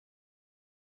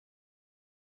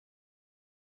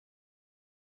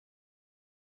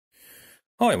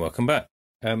Hi and welcome back.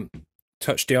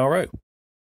 Touchdro.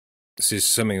 This is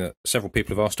something that several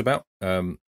people have asked about.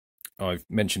 I've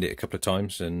mentioned it a couple of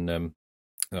times and I'm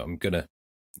going to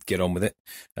get on with it.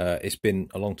 It's been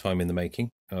a long time in the making.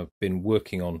 I've been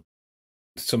working on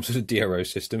some sort of DRO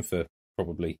system for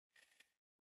probably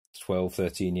 12,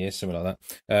 13 years, something like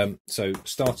that. So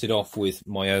started off with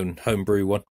my own homebrew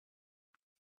one.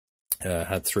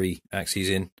 Had 3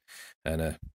 axes in and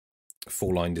a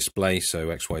 4-line display, so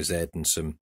XYZ and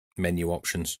some menu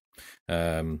options.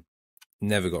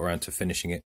 Never got around to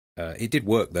finishing it. It did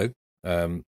work though,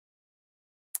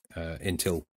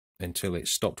 until it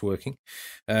stopped working.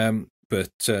 Yeah,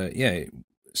 it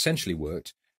essentially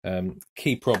worked.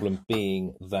 Key problem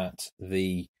being that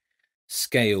the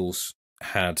scales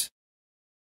had,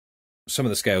 some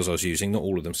of the scales I was using, not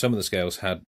all of them, some of the scales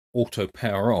had auto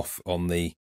power off on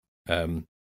the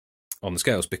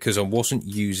scales because I wasn't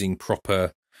using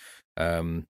proper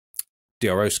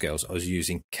DRO scales. I was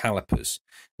using calipers.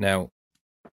 Now,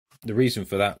 the reason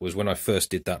for that was when I first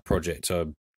did that project, I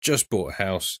just bought a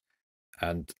house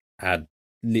and had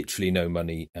literally no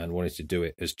money and wanted to do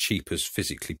it as cheap as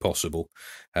physically possible.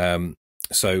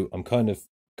 So I'm kind of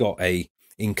got a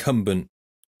incumbent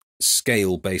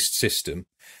scale-based system,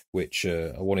 which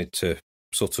I wanted to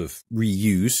sort of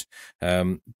reuse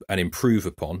and improve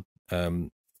upon.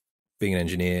 Being an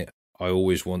engineer, I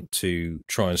always want to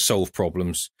try and solve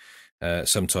problems.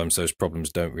 Sometimes those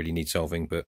problems don't really need solving,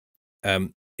 but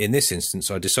in this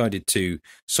instance, I decided to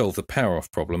solve the power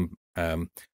off problem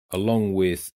along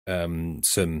with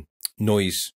some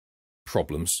noise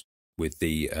problems with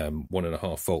the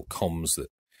 1.5 volt comms that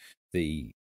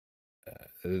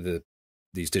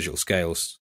these digital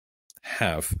scales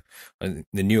have. And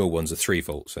the newer ones are 3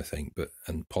 volts, I think,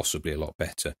 and possibly a lot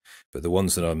better. But the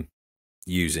ones that I'm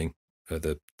using are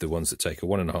the ones that take a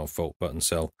 1.5 volt button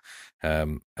cell,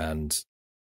 and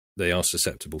they are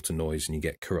susceptible to noise and you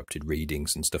get corrupted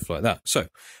readings and stuff like that. So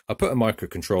I put a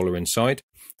microcontroller inside.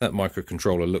 That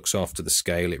microcontroller looks after the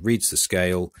scale. It reads the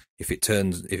scale. If it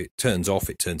turns off,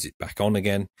 it turns it back on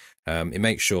again. It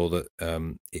makes sure that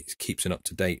it keeps an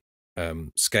up-to-date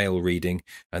scale reading.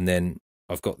 And then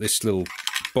I've got this little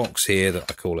box here that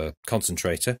I call a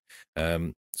concentrator.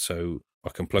 So I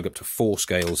can plug up to 4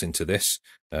 scales into this.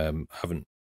 Haven't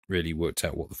really worked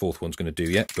out what the 4th one's going to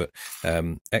do yet, but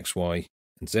X, Y,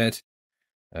 and Z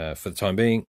for the time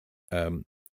being.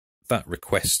 That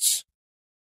requests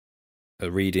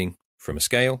a reading from a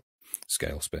scale.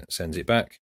 Scale sends it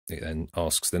back. It then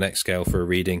asks the next scale for a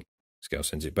reading. Scale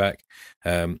sends it back.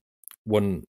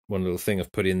 One little thing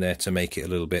I've put in there to make it a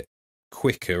little bit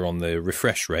quicker on the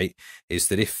refresh rate is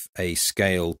that if a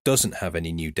scale doesn't have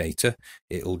any new data,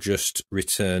 it'll just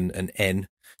return an N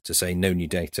to say no new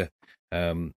data.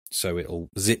 So it'll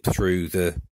zip through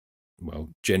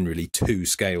generally 2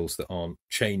 scales that aren't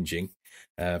changing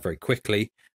very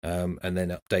quickly, and then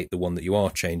update the one that you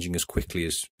are changing as quickly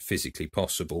as physically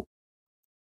possible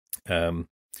on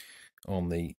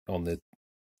the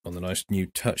nice new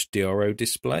Touchdro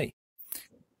display.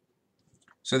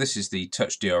 So this is the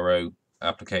Touchdro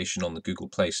application on the Google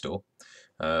Play Store.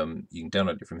 You can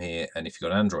download it from here, and if you've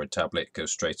got an Android tablet, it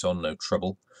goes straight on, no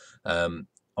trouble.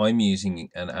 I'm using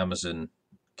an Amazon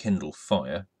Kindle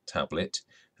Fire tablet,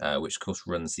 which of course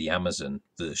runs the Amazon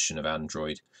version of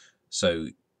Android. So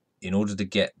in order to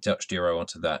get Touchdro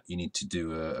onto that, you need to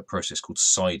do a process called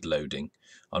side loading.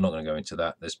 I'm not going to go into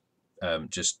that. There's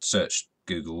just search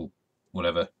Google,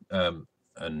 whatever,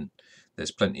 and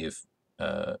there's plenty of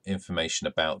information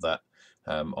about that.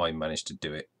 I managed to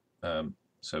do it,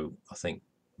 so I think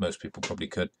most people probably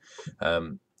could.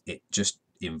 It just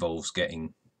involves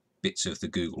getting bits of the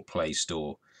Google Play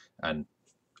Store and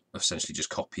essentially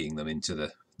just copying them into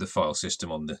the file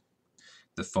system on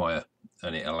the Fire,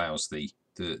 and it allows the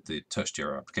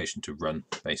Touchdro application to run,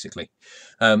 basically.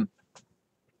 Now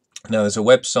there's a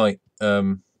website,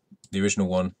 the original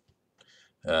one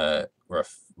where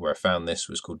I found this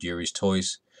was called Yuri's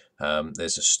Toys.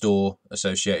 There's a store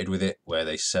associated with it where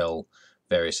they sell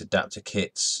various adapter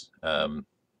kits.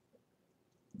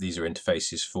 These are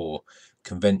interfaces for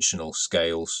conventional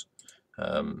scales,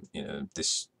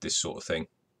 this sort of thing.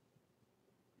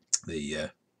 The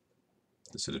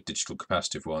sort of digital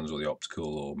capacitive ones, or the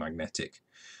optical or magnetic.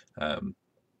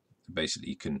 Basically,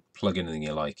 you can plug anything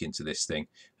you like into this thing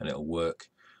and it'll work.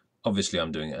 Obviously,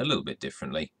 I'm doing it a little bit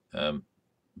differently,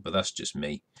 but that's just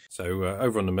me. So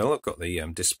over on the mill, I've got the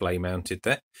display mounted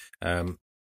there. I'm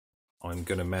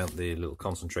going to mount the little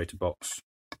concentrator box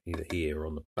either here or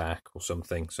on the back or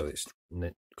something, so it's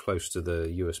close to the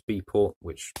USB port,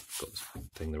 which I've got this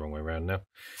thing the wrong way around now.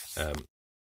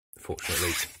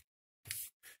 Fortunately,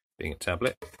 being a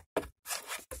tablet,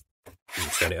 You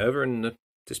turn it over and the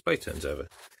display turns over.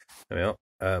 There we are.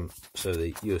 So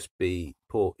the USB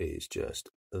port is just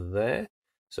there,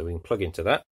 so we can plug into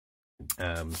that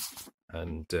and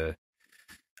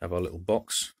have our little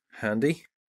box handy.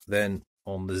 Then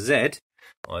on the Z,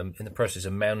 I'm in the process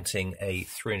of mounting a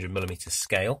 300mm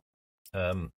scale.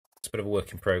 It's a bit of a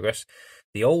work in progress.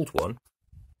 The old one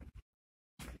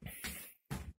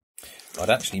I'd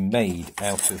actually made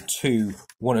out of two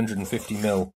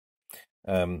 150mm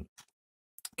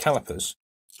calipers,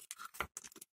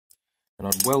 and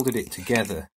I'd welded it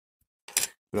together,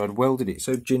 but I'd welded it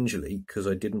so gingerly because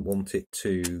I didn't want it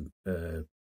to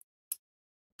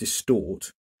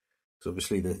distort, because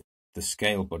obviously the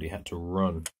scale body had to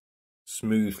run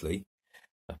smoothly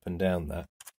up and down that.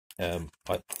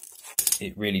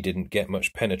 It really didn't get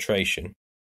much penetration.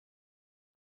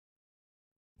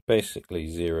 Basically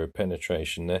zero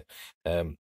penetration there.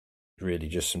 Really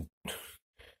just a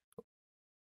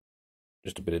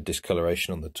bit of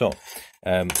discoloration on the top.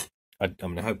 I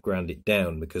have ground it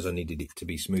down because I needed it to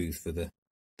be smooth for the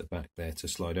back there to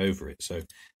slide over it. So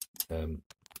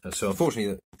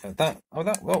unfortunately that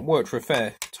worked for a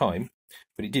fair time,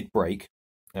 but it did break.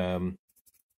 And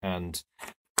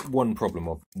one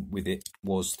problem with it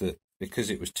was that because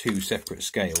it was two separate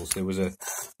scales, there was a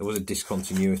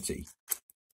discontinuity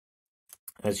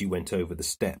as you went over the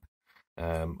step.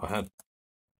 I had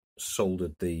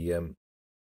soldered the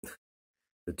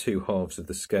two halves of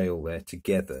the scale there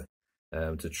together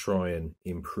to try and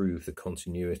improve the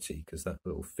continuity, because that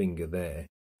little finger there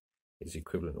is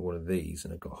equivalent to one of these,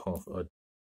 and I got half.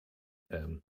 I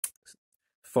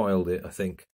filed it, I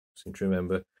think, seem to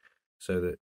remember, so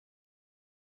that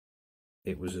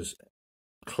it was as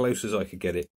close as I could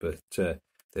get it, but there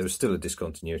was still a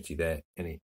discontinuity there,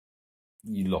 and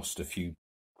you lost a few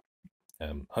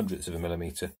hundredths of a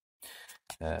millimetre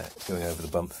going over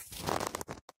the bump.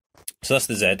 So that's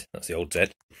the Z, that's the old Z.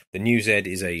 The new Z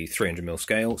is a 300mm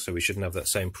scale, so we shouldn't have that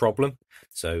same problem.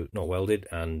 So not welded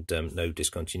and no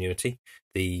discontinuity.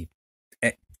 The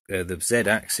Z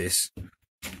axis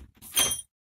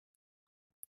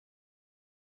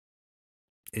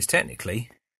is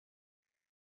technically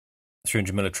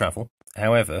 300mm travel.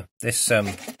 However, this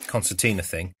concertina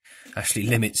thing actually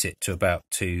limits it to about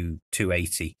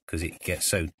 280, because it gets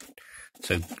so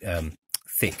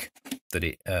thick that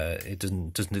it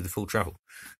doesn't do the full travel.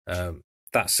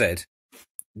 That said,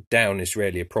 down is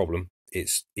rarely a problem.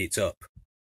 It's up,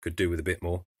 could do with a bit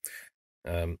more.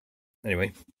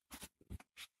 Anyway,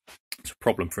 it's a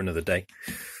problem for another day.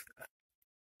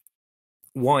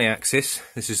 Y-axis,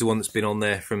 this is the one that's been on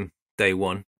there from day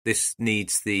one. This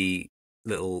needs the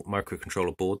little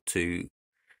microcontroller board to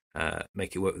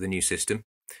make it work with the new system,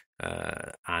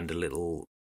 and a little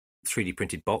 3D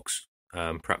printed box,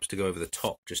 perhaps to go over the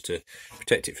top just to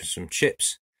protect it from some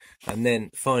chips. And then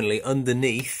finally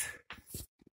underneath,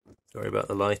 sorry about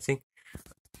the lighting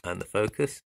and the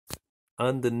focus,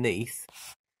 underneath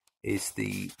is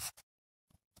the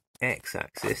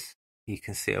X-axis. You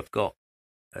can see I've got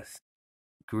a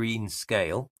green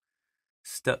scale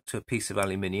stuck to a piece of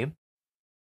aluminium,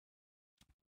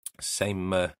 same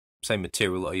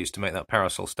material that I used to make that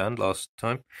parasol stand last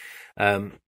time,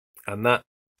 and that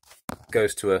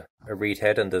goes to a reed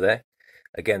head under there.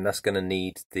 Again, that's going to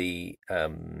need the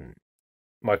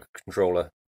microcontroller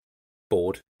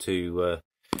board to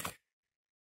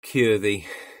cure the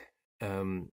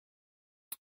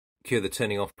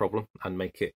turning off problem and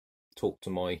make it talk to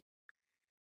my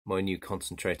new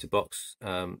concentrator box.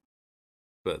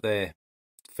 But they're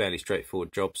fairly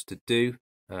straightforward jobs to do.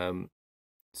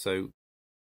 So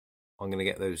I'm going to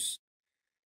get those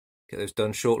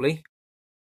done shortly.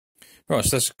 Right,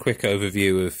 so that's a quick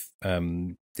overview of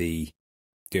the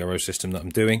DRO system that I'm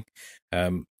doing.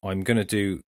 I'm going to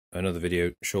do another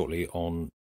video shortly on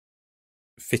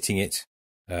fitting it.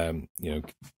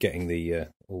 Getting the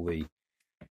all the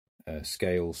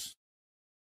scales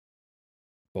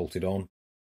bolted on,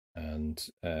 and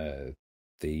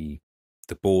the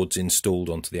boards installed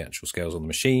onto the actual scales on the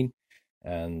machine,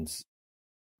 and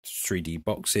 3D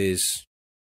boxes,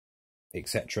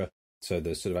 etc. So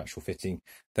the sort of actual fitting.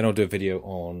 Then I'll do a video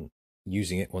on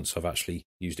using it once I've actually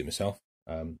used it myself.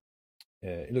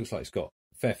 It looks like it's got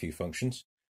a fair few functions.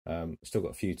 Still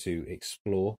got a few to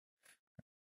explore.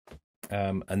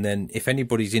 And then if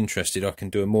anybody's interested, I can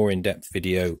do a more in-depth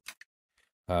video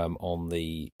on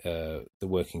the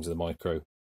workings of the micro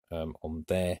on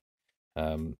there.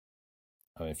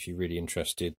 If you're really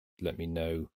interested, let me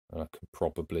know. I can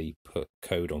probably put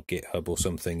code on GitHub or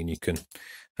something, and you can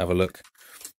have a look.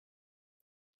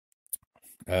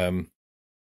 That's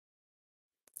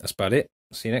about it.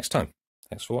 See you next time.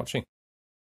 Thanks for watching.